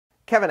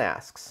Kevin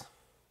asks,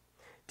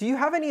 do you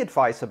have any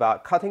advice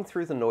about cutting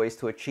through the noise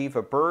to achieve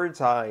a bird's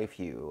eye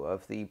view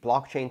of the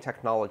blockchain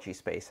technology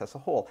space as a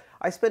whole?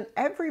 I spend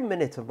every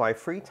minute of my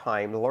free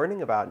time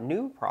learning about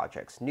new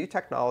projects, new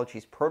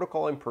technologies,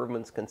 protocol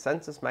improvements,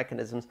 consensus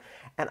mechanisms,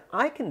 and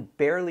I can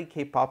barely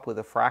keep up with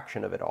a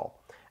fraction of it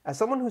all. As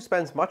someone who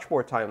spends much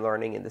more time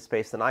learning in this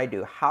space than I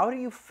do, how do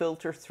you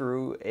filter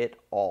through it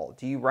all?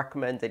 Do you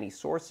recommend any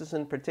sources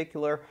in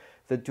particular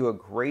that do a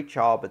great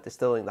job at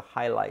distilling the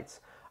highlights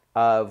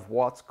of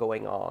what's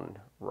going on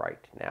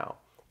right now?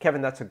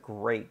 Kevin, that's a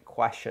great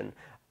question.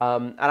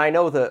 And I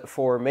know that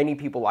for many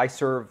people, I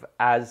serve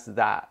as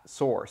that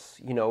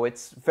source. You know,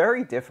 it's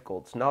very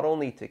difficult not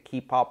only to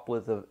keep up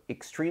with the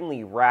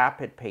extremely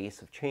rapid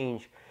pace of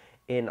change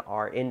in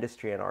our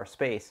industry and our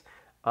space,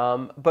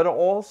 but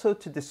also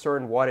to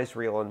discern what is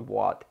real and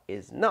what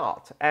is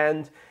not.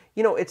 And,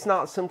 you know, it's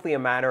not simply a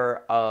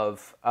matter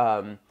of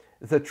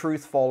the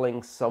truth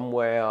falling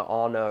somewhere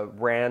on a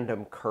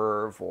random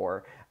curve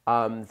or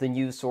the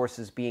news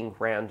sources being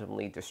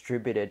randomly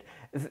distributed.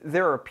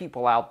 There are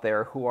people out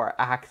there who are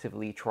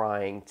actively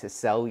trying to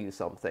sell you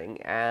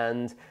something,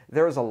 and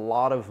there's a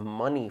lot of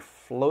money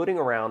floating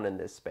around in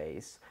this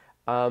space,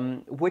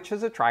 which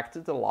has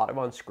attracted a lot of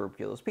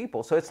unscrupulous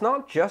people. So it's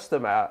not just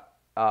about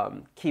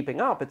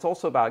keeping up, it's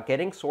also about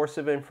getting sources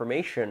of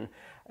information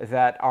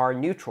that are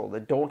neutral,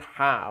 that don't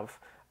have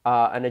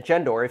an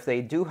agenda, or if they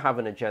do have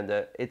an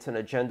agenda, it's an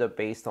agenda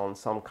based on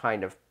some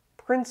kind of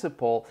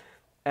principle,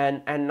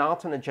 and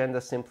not an agenda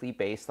simply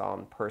based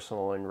on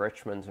personal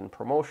enrichment and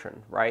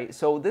promotion, right?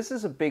 So this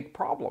is a big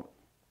problem.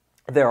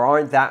 There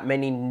aren't that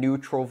many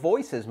neutral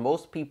voices.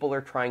 Most people are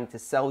trying to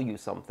sell you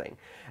something.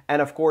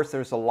 And of course,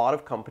 there's a lot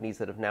of companies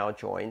that have now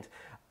joined,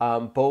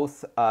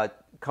 both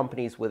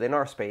companies within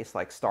our space,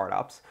 like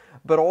startups,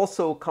 but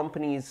also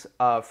companies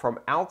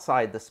from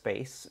outside the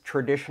space,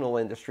 traditional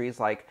industries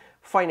like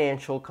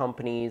financial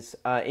companies,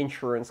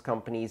 insurance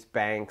companies,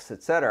 banks,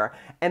 etc.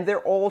 And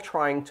they're all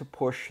trying to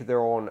push their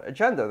own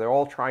agenda. They're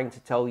all trying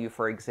to tell you,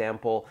 for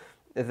example,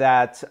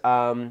 that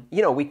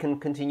you know, we can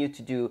continue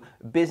to do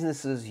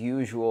business as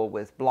usual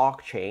with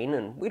blockchain,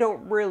 and we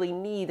don't really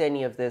need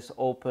any of this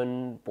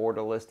open,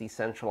 borderless,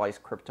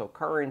 decentralized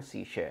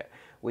cryptocurrency shit.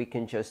 We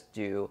can just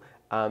do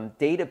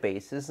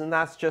databases, and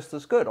that's just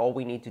as good. All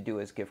we need to do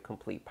is give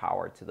complete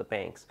power to the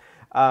banks.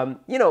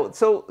 You know,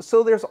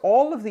 so there's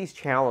all of these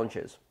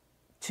challenges.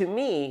 To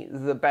me,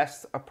 the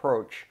best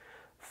approach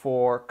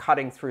for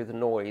cutting through the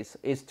noise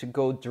is to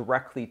go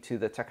directly to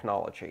the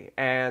technology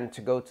and to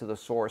go to the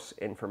source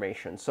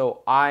information.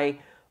 So I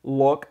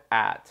look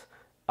at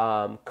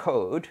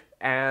code,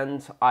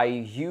 and I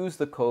use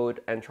the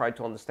code and try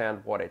to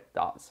understand what it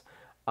does.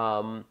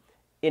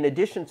 In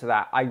addition to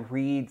that, I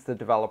read the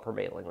developer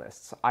mailing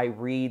lists. I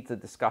read the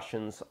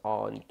discussions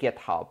on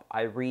GitHub.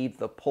 I read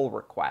the pull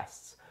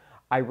requests.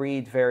 I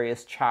read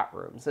various chat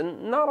rooms,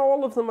 and not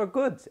all of them are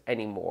good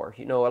anymore.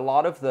 You know, a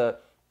lot of the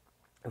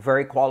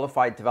very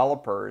qualified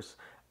developers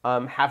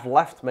have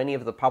left many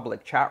of the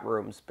public chat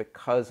rooms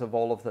because of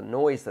all of the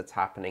noise that's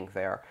happening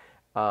there.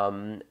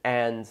 And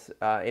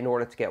in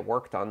order to get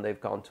work done,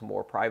 they've gone to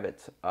more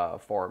private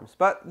forums.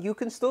 But you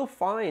can still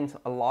find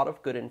a lot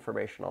of good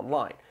information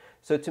online.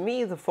 So to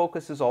me, the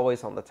focus is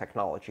always on the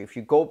technology. If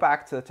you go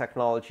back to the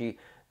technology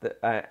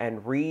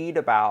and read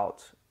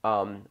about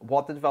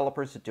what the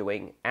developers are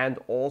doing, and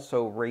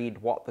also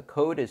read what the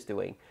code is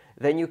doing,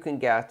 then you can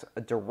get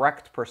a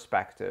direct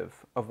perspective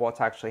of what's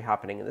actually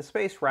happening in the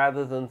space,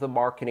 rather than the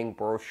marketing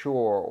brochure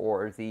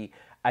or the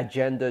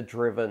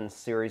agenda-driven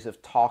series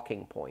of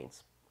talking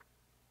points.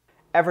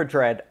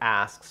 Everdread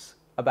asks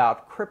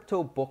about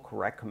crypto book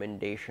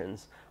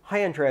recommendations.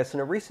 Hi Andreas,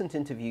 in a recent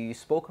interview you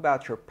spoke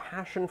about your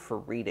passion for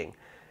reading.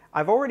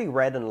 I've already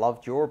read and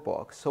loved your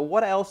book, so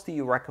what else do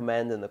you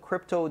recommend in the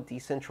crypto,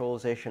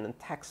 decentralization, and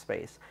tech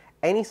space?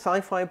 Any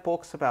sci-fi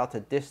books about a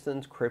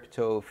distant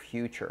crypto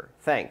future?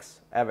 Thanks,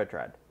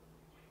 Everdread.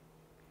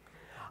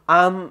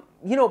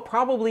 You know,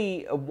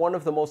 probably one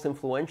of the most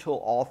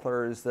influential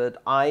authors that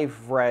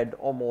I've read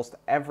almost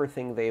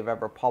everything they've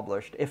ever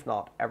published, if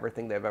not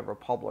everything they've ever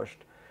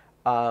published,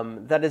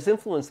 that has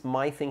influenced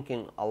my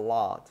thinking a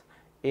lot,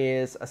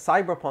 is a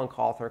cyberpunk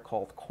author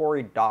called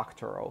Cory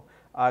Doctorow.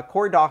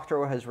 Cory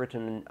Doctorow has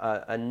written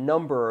a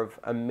number of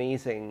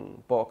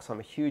amazing books. I'm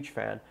a huge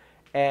fan.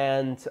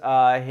 And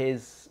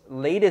his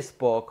latest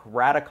book,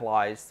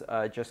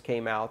 Radicalized, just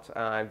came out.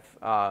 I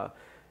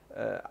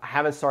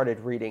haven't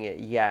started reading it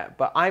yet,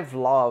 but I've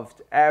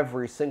loved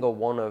every single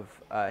one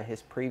of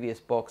his previous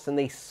books, and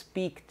they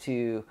speak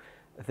to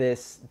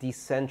this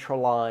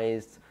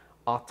decentralized,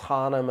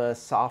 autonomous,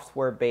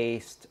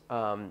 software-based,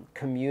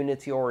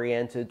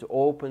 community-oriented,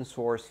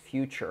 open-source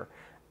future.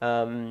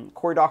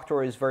 Cory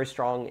Doctorow is very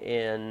strong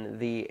in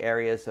the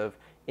areas of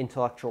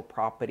intellectual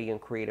property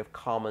and Creative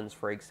Commons,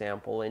 for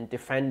example, in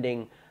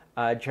defending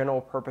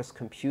general-purpose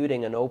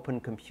computing and open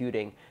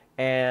computing,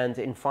 and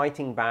in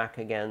fighting back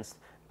against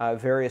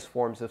various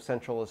forms of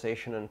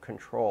centralization and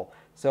control.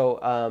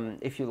 So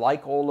if you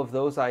like all of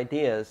those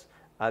ideas,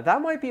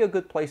 that might be a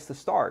good place to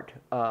start.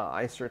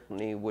 I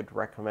certainly would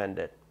recommend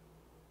it.